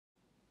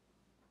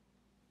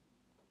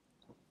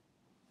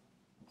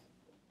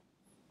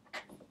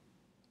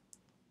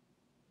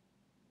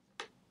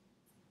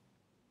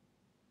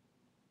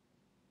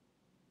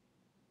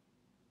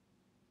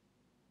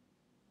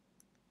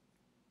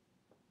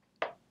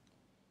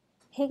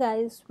Hey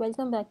guys,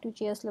 welcome back to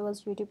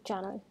JSLovers YouTube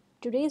channel.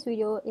 Today's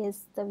video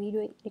is the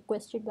video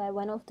requested by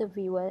one of the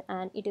viewer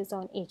and it is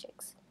on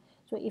AJAX.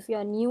 So if you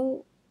are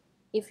new,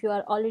 if you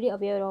are already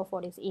aware of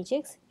what is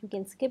AJAX, you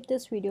can skip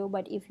this video,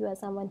 but if you are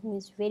someone who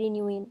is very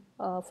new in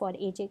for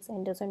AJAX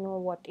and doesn't know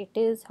what it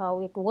is, how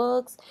it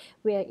works,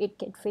 where it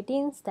can fit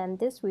in, then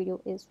this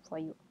video is for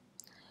you.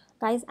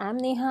 Guys, I'm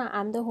Neha,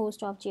 I'm the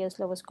host of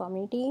JSLovers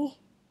community.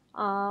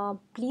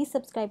 Please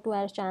subscribe to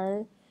our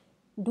channel.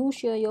 Do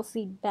share your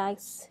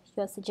feedbacks,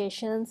 your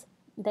suggestions,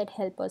 that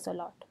help us a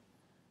lot.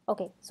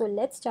 Okay, so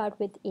let's start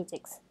with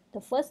AJAX. The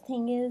first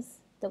thing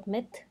is the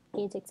myth: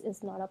 AJAX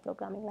is not a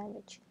programming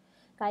language.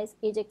 Guys,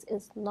 AJAX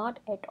is not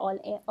at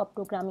all a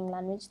programming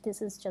language.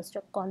 This is just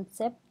a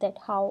concept that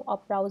how a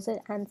browser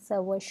and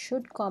server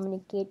should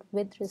communicate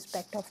with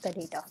respect of the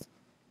data.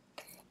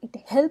 It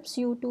helps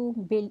you to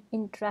build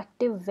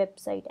interactive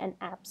website and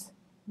apps.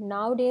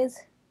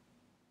 Nowadays,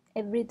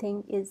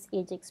 everything is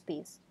AJAX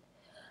based.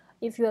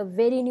 If you are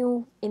very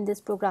new in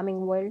this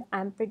programming world,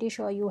 I'm pretty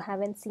sure you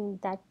haven't seen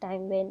that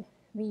time when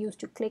we used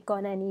to click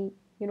on any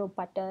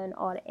button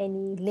or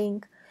any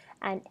link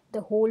and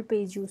the whole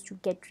page used to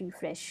get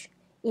refreshed.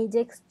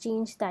 AJAX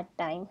changed that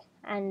time,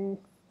 and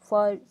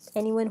for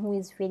anyone who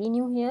is very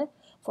new here,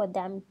 for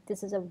them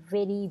this is a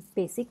very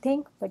basic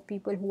thing, but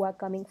people who are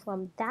coming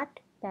from that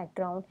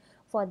background,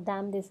 for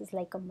them this is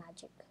like a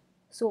magic.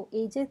 So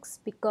AJAX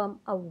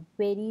become a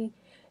very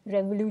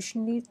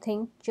revolutionary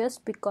thing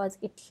just because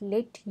it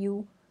let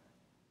you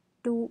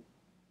to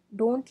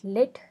don't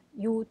let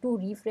you to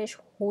refresh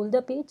whole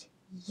the page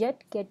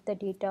yet get the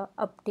data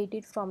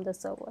updated from the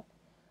server.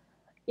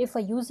 If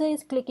a user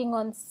is clicking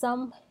on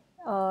some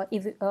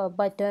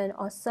button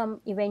or some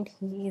event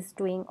he is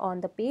doing on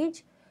the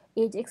page,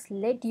 AJAX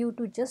let you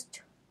to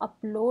just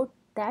upload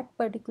that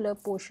particular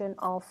portion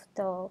of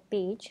the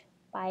page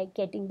by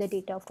getting the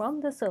data from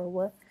the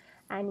server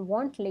and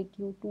won't let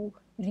you to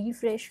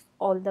refresh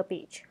all the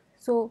page.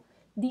 So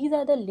these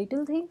are the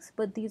little things,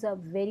 but these are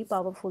very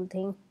powerful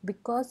things.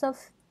 Because of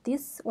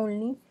this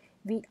only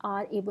we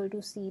are able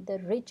to see the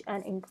rich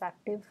and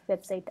interactive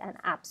website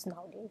and apps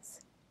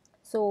nowadays.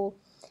 So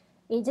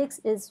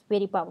AJAX is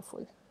very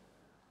powerful.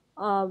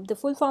 The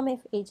full form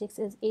of AJAX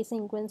is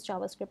asynchronous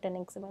JavaScript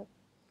and XML.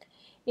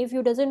 If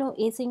you doesn't know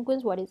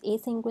asynchronous, what is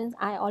asynchronous,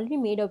 I already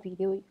made a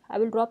video. I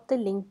will drop the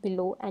link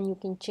below and you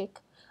can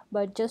check.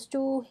 But just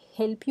to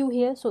help you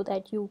here so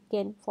that you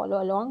can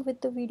follow along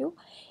with the video,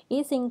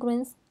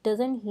 asynchronous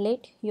doesn't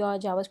let your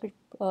JavaScript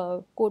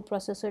code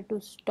processor to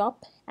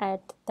stop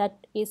at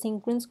that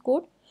asynchronous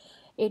code.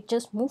 It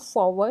just move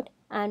forward,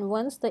 and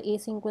once the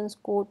asynchronous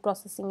code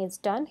processing is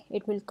done,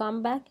 it will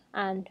come back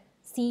and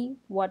see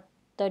what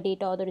the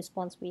data or the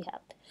response we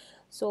have.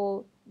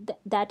 So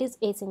that is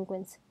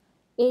asynchronous.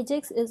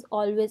 AJAX is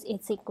always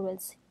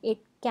asynchronous. It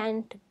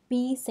can't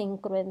be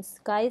synchronous.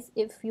 Guys,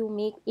 if you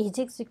make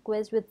AJAX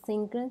request with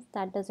synchronous,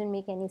 that doesn't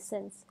make any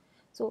sense.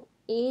 So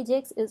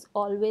AJAX is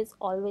always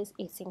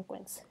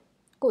asynchronous.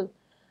 Cool.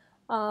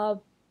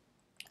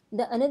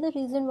 The another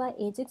reason why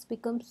AJAX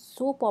becomes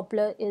so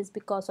popular is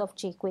because of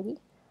Jquery.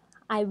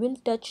 I will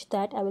touch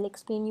that. I will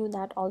explain you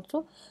that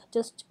also.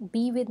 Just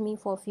be with me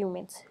for a few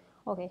minutes.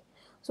 Okay.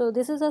 So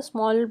this is a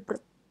small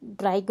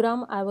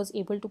diagram I was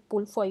able to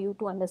pull for you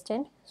to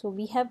understand. So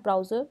we have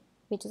browser,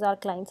 which is our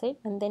client side,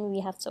 and then we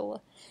have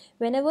server.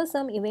 Whenever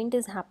some event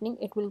is happening,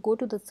 it will go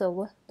to the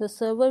server. The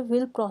server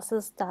will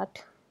process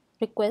that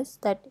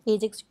request, that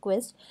AJAX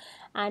request,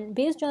 and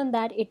based on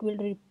that it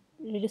will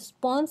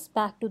response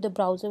back to the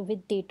browser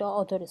with data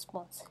or the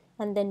response,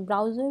 and then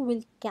browser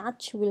will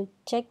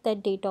check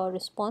that data or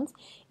response.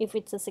 If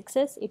it's a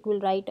success, it will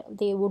write,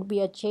 there would be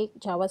a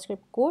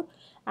JavaScript code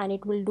and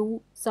it will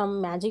do some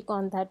magic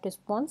on that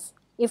response.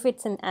 If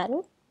it's an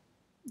error,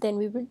 then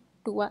we will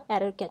do a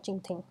error catching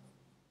thing.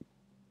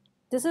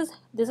 This is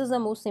the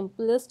most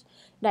simplest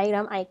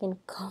diagram I can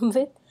come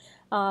with.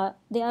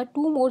 There are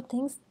two more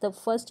things. The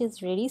first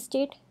is ready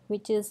state,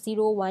 which is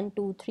 0 1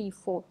 2 3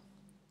 4.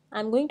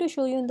 I'm going to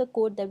show you in the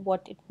code that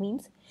what it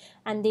means,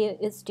 and there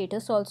is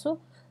status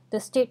also.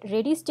 The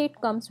ready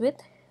state comes with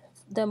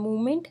the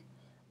moment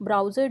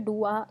browser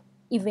do a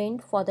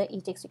event for the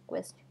AJAX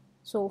request.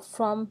 So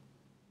from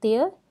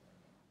there,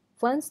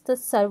 once the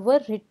server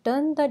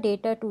return the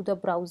data to the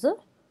browser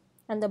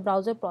and the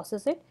browser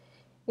process it,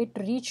 it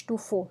reach to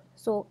 4.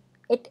 So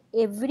at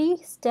every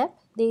step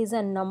there is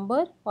a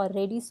number or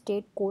ready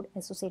state code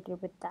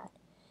associated with that.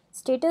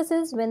 Status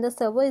is when the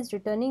server is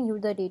returning you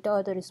the data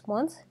or the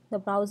response, the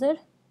browser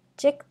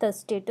check the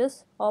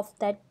status of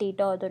that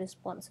data or the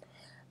response.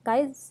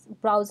 Guys,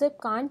 browser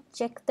can't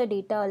check the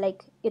data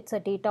like it's a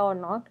data or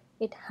not.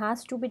 It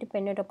has to be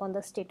dependent upon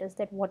the status,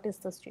 that what is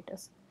the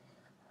status.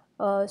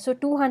 So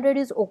 200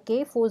 is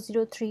okay,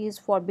 403 is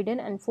forbidden,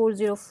 and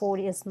 404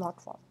 is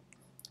not found.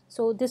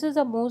 So this is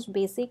the most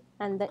basic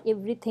and the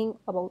everything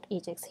about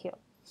AJAX here.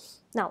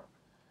 Now,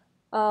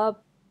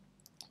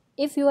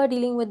 if you are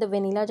dealing with the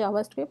vanilla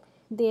JavaScript,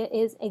 there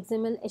is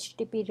Xml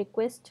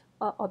Httprequest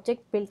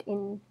Object built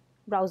in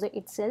browser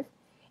itself.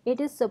 It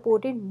is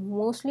supported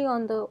mostly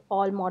on the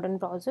all modern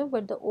browser,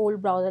 but the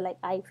old browser like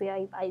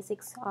i5,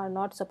 i6 are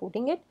not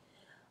supporting it.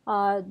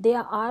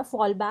 There are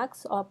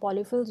fallbacks or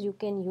polyfills you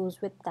can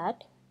use with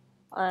that,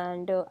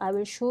 and I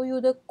will show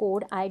you the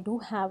code. I do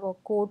have a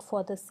code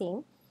for the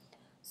same.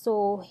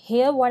 So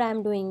here what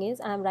I'm doing is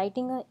I'm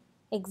writing a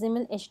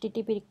XML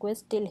HTTP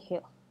request till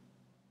here.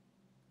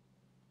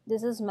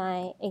 This is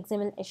my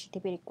XML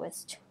HTTP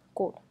request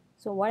code.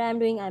 So what I'm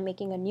doing, I'm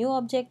making a new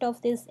object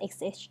of this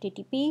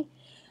HTTP.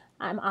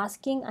 I'm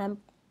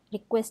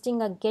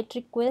requesting a GET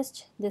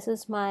request. This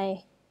is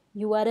my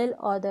URL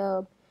or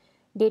the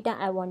data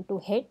I want to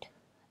hit,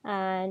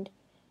 and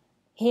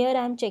here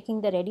I'm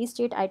checking the ready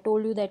state. I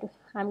told you that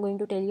I'm going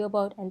to tell you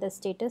about, and the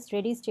status.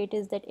 Ready state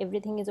is that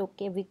everything is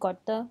okay. We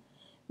got the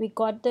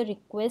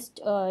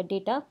request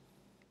data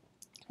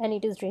and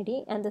it is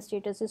ready, and the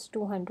status is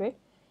 200.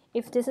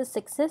 If this is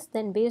success,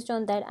 then based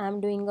on that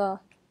I'm doing a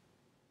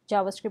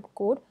JavaScript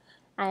code,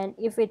 and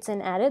if it's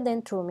an error,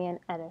 then throw me an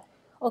error.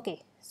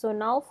 Okay, so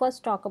now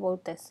first talk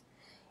about this.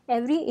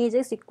 Every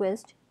AJAX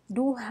request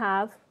do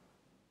have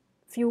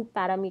few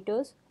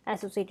parameters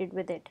associated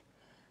with it.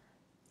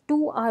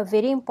 Two are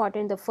very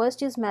important. The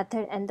first is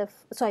method, and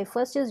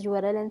first is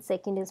URL and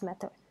second is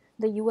method.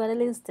 The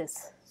URL is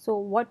this. So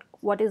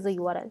what is the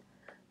URL?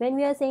 When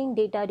we are saying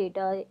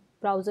data,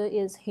 browser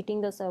is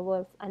hitting the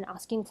server and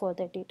asking for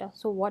that data.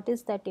 So what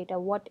is that data?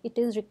 What it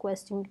is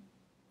requesting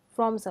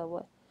from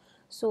server?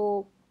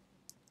 So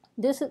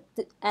this is,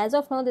 as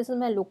of now, this is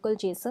my local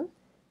JSON,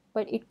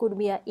 but it could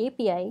be a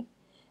API.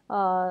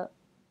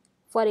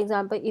 For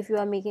example, if you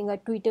are making a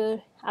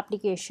Twitter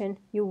application,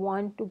 you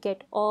want to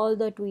get all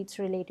the tweets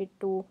related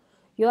to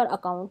your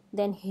account,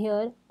 then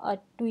here a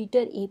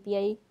Twitter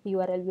API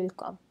URL will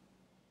come.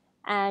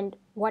 And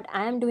what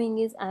I am doing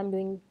is I'm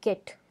doing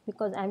get,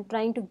 because I'm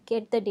trying to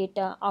get the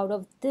data out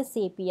of this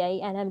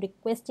API, and I'm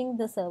requesting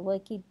the server,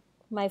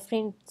 my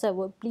friend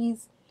server,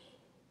 please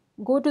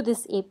go to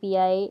this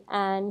API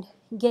and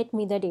get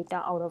me the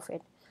data out of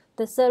it.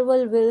 The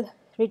server will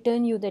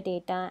return you the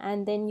data,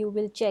 and then you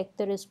will check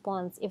the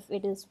response. If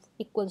it is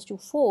equals to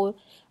 4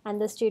 and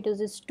the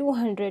status is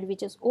 200,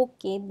 which is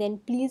okay,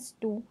 then please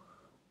do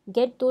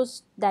get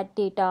that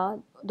data,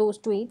 those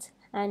tweets,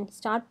 and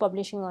start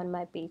publishing on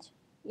my page.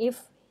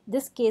 If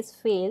this case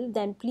fail,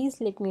 then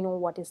please let me know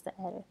what is the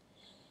error.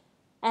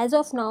 As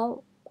of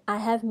now, I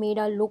have made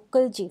a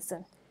local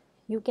JSON.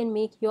 You can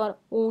make your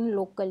own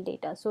local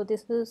data. So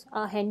this is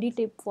a handy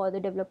tip for the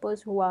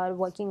developers who are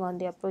working on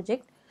their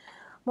project.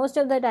 Most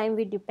of the time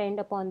we depend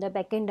upon the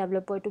backend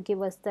developer to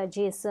give us the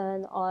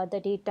JSON or the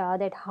data,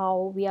 that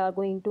how the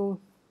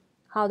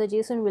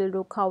JSON will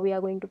look, how we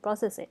are going to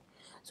process it.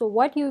 So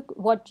what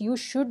you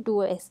should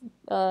do is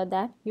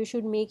that you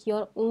should make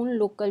your own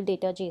local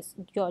data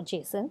your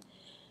JSON,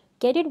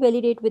 get it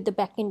validate with the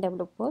backend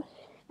developer,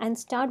 and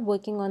start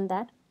working on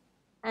that,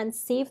 and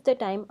save the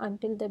time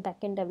until the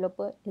backend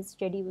developer is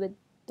ready with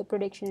the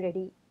production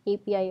ready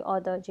API or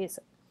the JSON.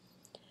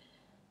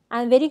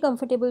 I'm very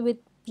comfortable with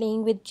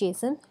playing with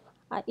JSON.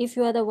 If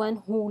you are the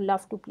one who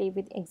love to play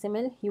with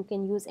XML, you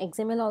can use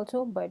XML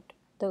also, but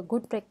the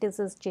good practice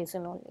is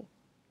JSON only.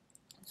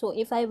 So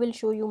if I will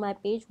show you my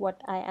page,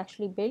 what I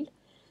actually built.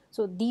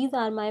 So these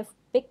are my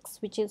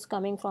pics which is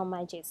coming from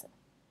my JSON.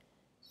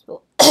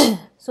 So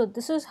so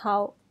this is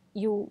how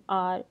you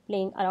are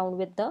playing around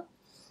with the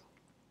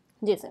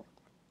JSON.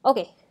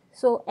 Okay,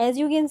 so as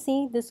you can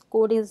see, this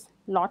code is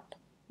lot.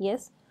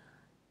 Yes,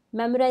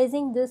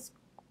 memorizing this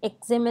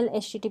XML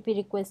HTTP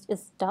request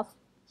is tough.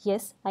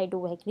 Yes, I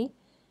do agree.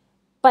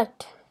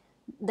 But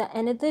the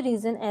another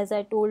reason, as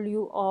I told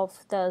you,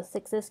 of the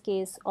success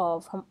case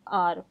of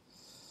our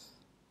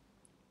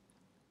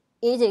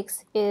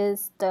AJAX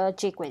is the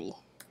Jquery.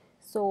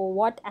 So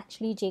what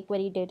actually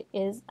Jquery did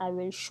is, I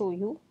will show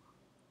you.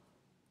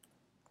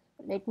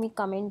 Let me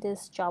comment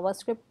this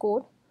JavaScript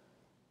code.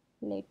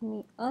 Let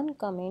me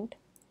uncomment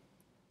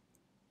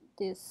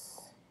this.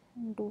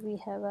 Do we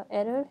have an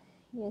error?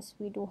 Yes,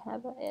 we do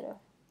have an error.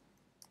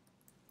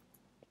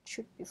 It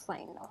should be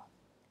fine now.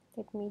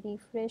 Let me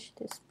refresh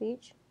this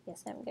page.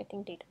 Yes, I'm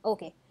getting data.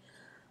 Okay.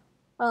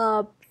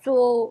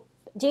 So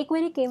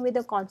Jquery came with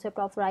the concept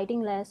of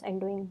writing less and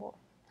doing more,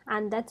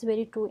 and that's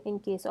very true in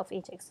case of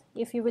AJAX.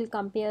 If you will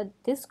compare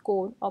this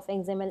code of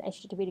XML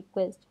HTTP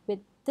request with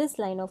this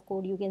line of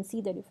code, you can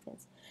see the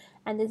difference,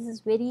 and this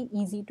is very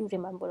easy to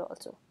remember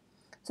also.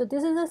 So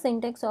this is the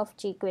syntax of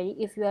Jquery.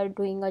 If you are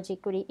doing a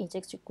Jquery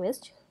AJAX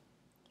request,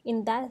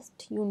 in that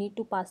you need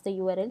to pass the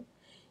URL,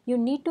 you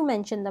need to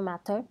mention the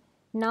method.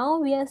 Now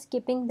we are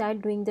skipping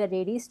that, doing the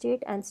ready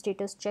state and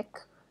status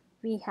check.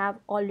 We have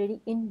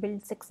already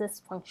inbuilt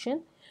success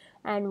function,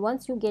 and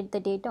once you get the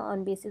data,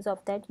 on basis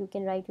of that you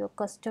can write your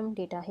custom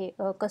data here,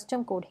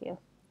 custom code here.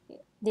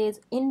 There is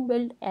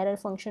inbuilt error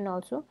function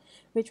also,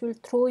 which will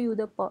throw you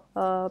the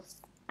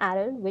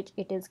error which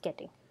it is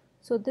getting.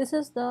 So this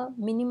is the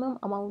minimum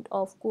amount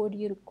of code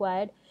you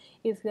required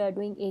if you are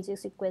doing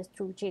AJAX request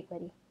through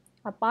Jquery.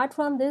 Apart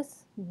from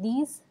this,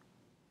 these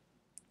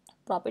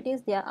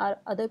properties, there are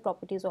other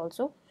properties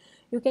also.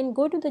 You can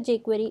go to the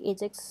jQuery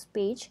AJAX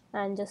page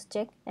and just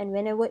check, and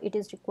whenever it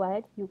is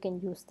required you can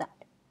use that.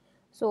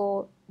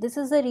 So this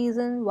is the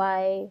reason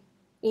why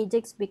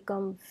AJAX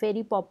become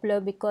very popular,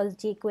 because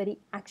jQuery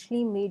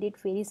actually made it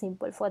very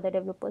simple for the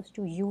developers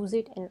to use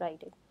it and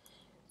write it.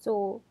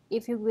 So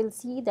if you will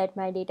see that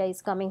my data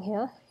is coming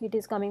here, it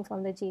is coming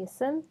from the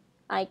JSON.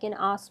 I can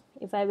ask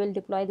if I will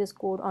deploy this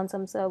code on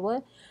some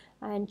server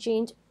and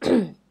change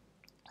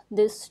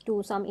this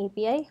to some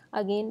API.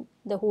 Again,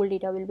 the whole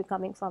data will be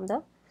coming from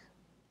the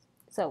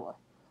server.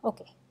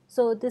 Okay,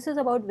 so this is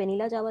about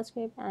vanilla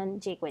JavaScript and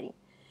jQuery.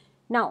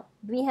 Now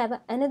we have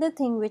another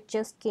thing which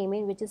just came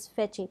in, which is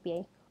fetch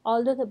API.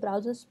 Although the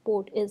browser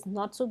support is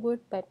not so good,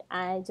 but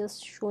I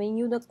just showing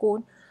you the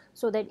code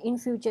so that in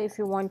future if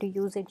you want to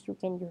use it, you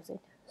can use it.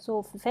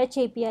 So fetch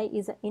API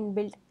is an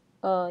inbuilt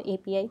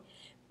API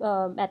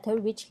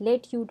method which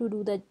let you to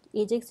do the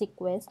AJAX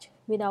request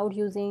without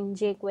using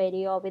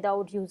jQuery or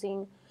without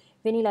using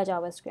vanilla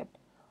JavaScript.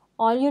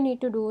 All you need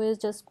to do is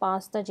just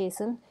pass the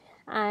JSON,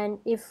 and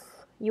if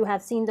you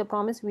have seen the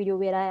promise video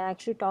where I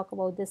actually talk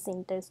about this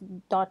syntax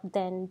dot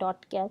then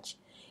dot catch,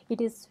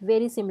 it is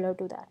very similar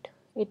to that.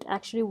 It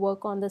actually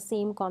work on the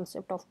same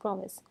concept of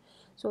promise.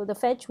 So the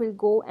fetch will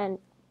go and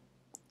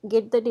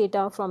get the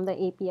data from the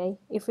API.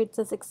 If it's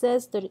a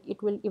success,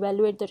 it will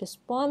evaluate the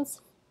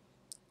response,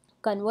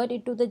 convert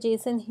it to the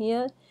JSON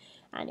here,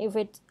 and if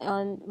it's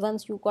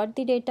once you got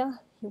the data,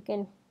 you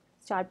can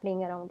start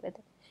playing around with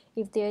it.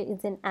 If there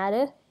is an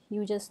error,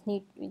 you just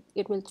need,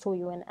 it will throw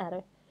you an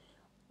error.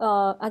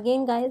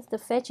 Again guys, the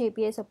fetch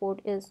API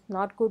support is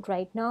not good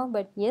right now,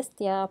 but yes,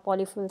 there are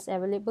polyfills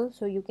available,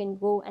 so you can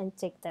go and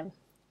check them.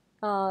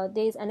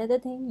 There is another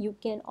thing, you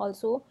can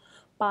also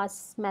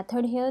pass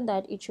method here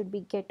that it should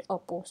be get or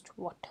post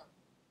what.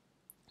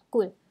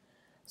 Cool.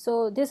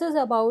 So this is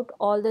about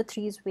all the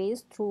three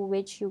ways through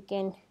which you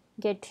can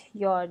get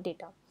your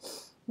data.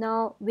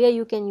 Now where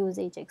you can use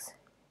AJAX.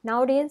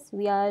 Nowadays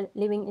we are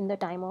living in the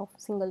time of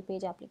single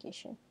page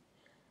application.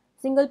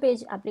 Single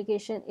page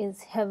application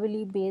is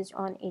heavily based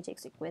on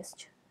AJAX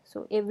request.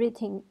 So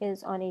everything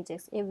is on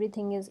AJAX,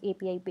 everything is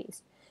API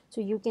based.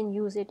 So you can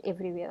use it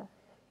everywhere.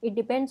 It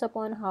depends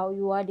upon how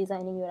you are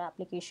designing your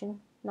application.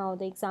 Now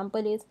the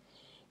example is,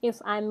 if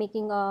I'm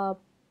making a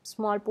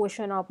small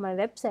portion of my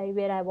website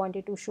where I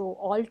wanted to show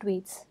all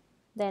tweets,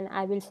 then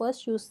I will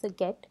first use the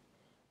get.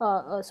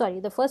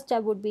 The first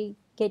step would be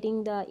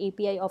getting the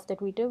API of the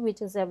Twitter,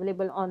 which is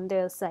available on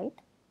their site.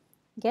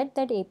 Get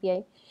that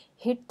API,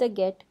 hit the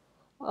get.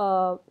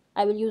 I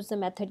will use the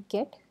method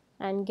get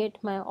and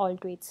get my all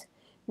tweets.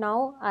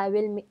 Now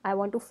I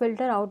want to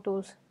filter out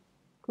those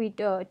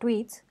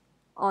tweets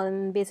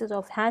on basis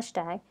of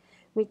hashtag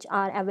which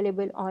are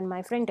available on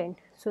my front end.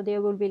 So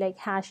there will be like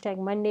hashtag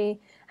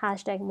Monday,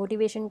 hashtag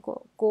motivation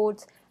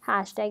quotes,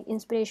 hashtag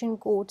inspiration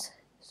quotes.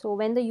 So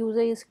when the user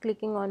is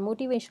clicking on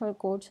motivational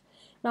quotes,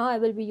 now I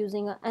will be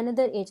using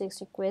another AJAX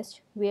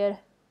request where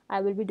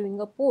I will be doing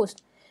a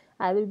post.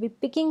 I will be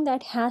picking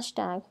that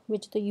hashtag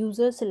which the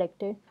user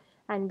selected,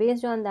 and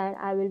based on that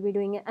I will be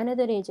doing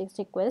another AJAX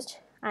request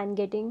and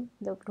getting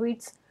the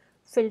tweets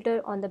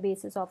filter on the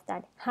basis of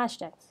that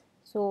hashtags.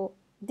 So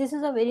this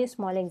is a very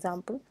small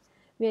example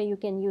where you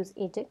can use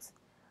AJAX.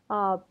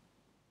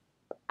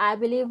 I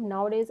believe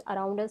nowadays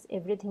around us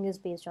everything is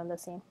based on the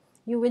same.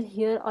 You will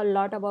hear a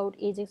lot about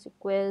AJAX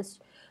requests,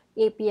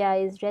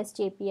 APIs,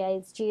 REST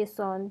APIs,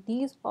 JSON.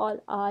 These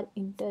all are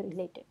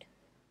interrelated.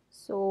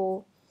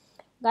 So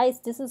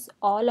guys, this is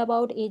all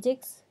about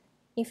AJAX.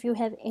 If you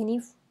have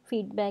any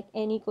feedback,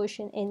 any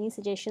question, any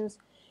suggestions,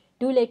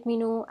 do let me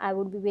know. I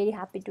would be very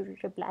happy to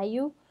reply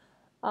you.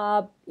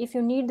 If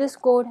you need this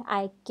code,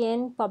 I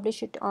can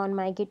publish it on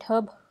my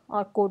GitHub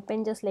or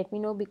CodePen. Just let me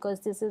know, because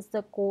this is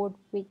the code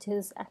which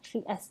is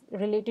actually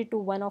related to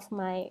one of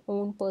my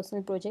own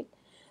personal project.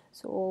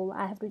 So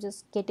I have to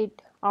just get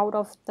it out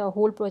of the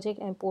whole project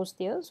and post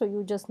there. So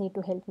you just need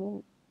to help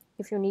me.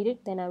 If you need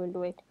it, then I will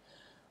do it.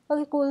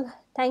 Okay, cool.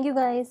 Thank you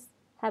guys.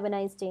 Have a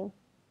nice day.